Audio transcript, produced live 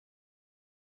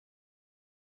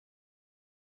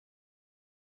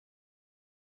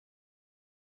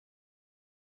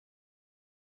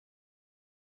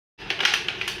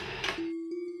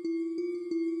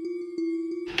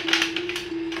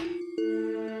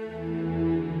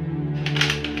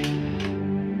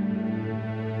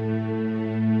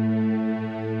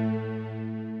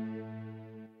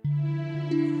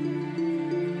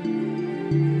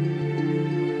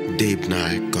Anand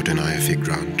Naik got an IFA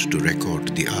grant to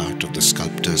record the art of the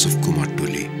sculptors of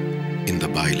Kumatuli in the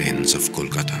bylanes of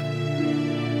Kolkata.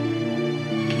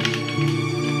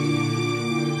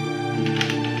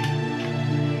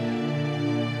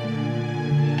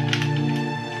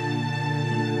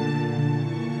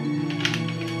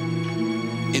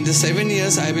 In the 7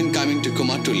 years I've been coming to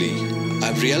Kumatuli,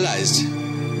 I've realized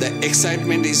the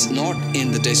excitement is not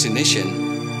in the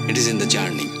destination, it is in the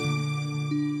journey.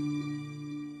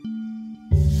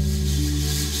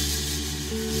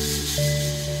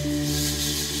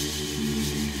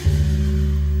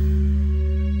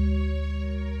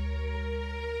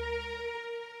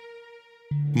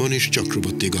 Monish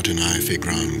Chakraborty got an IFA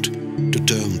grant to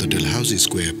turn the Dalhousie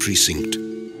Square precinct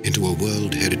into a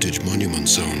World Heritage Monument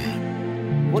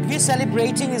Zone. What we are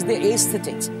celebrating is the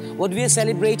aesthetics. What we are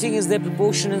celebrating is their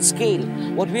proportional scale.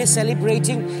 What we are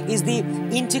celebrating is the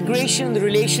integration, the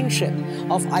relationship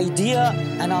of idea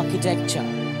and architecture.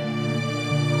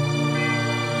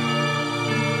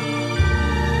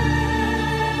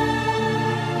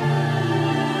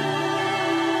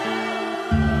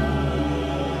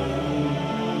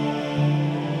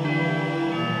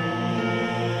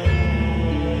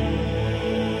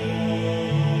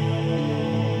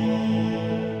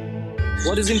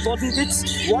 What is important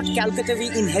is what Calcutta we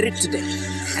inherit today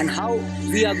and how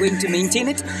we are going to maintain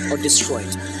it or destroy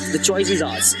it. The choice is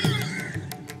ours.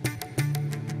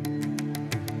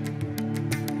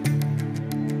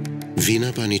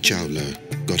 Veena Pani Chawla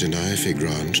got an IFA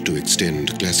grant to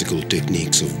extend classical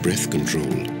techniques of breath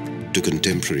control to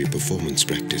contemporary performance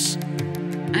practice.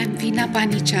 I'm Veena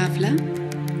Pani Chawla.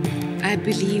 I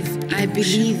believe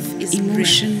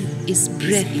emotion is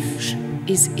breath,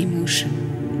 is emotion.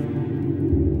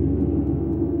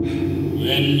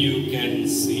 When you can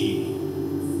see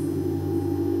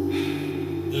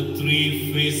the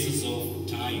three phases of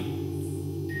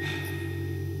time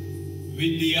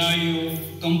with the eye of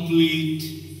complete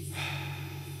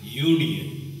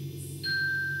union,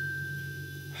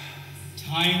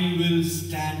 time will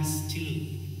stand still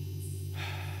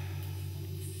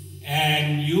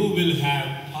and you will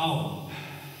have power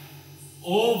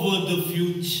over the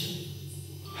future.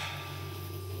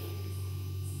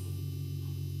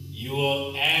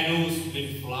 Your arrows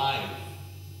will fly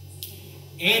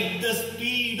at the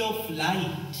speed of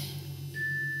light,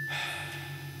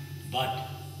 but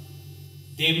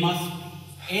they must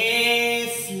be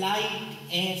as light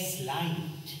as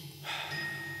light.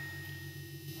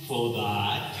 For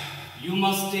that, you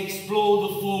must explore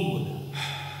the formula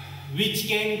which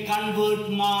can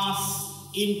convert mass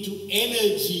into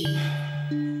energy.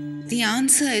 The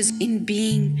answer is in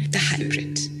being the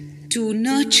hybrid. To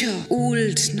nurture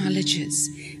old knowledges,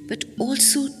 but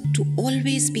also to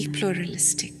always be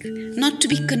pluralistic, not to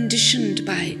be conditioned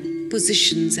by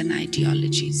positions and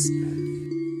ideologies.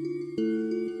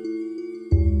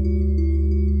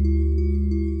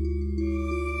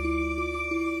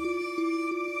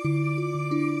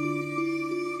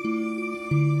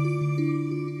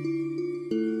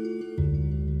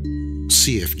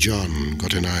 C.F. John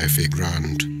got an IFA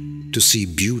grant to see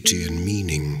beauty and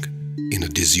meaning in a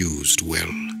disused well.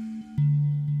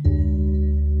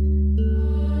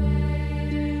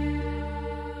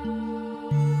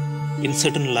 In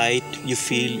certain light, you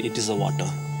feel it is a water,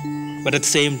 but at the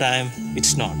same time,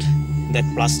 it's not. That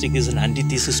plastic is an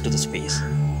antithesis to the space.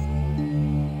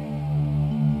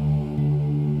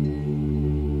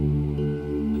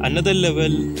 Another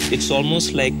level, it's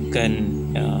almost like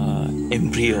an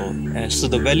embryo. So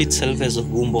the well itself is a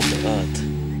womb of the earth.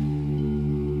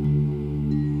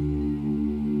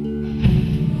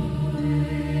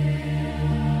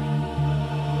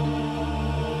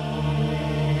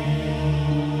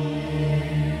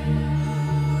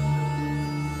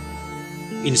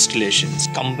 Installations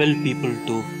compel people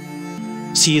to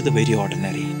see the very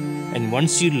ordinary, and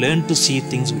once you learn to see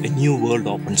things, a new world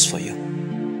opens for you.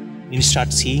 You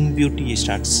start seeing beauty, you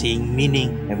start seeing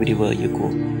meaning everywhere you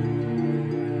go.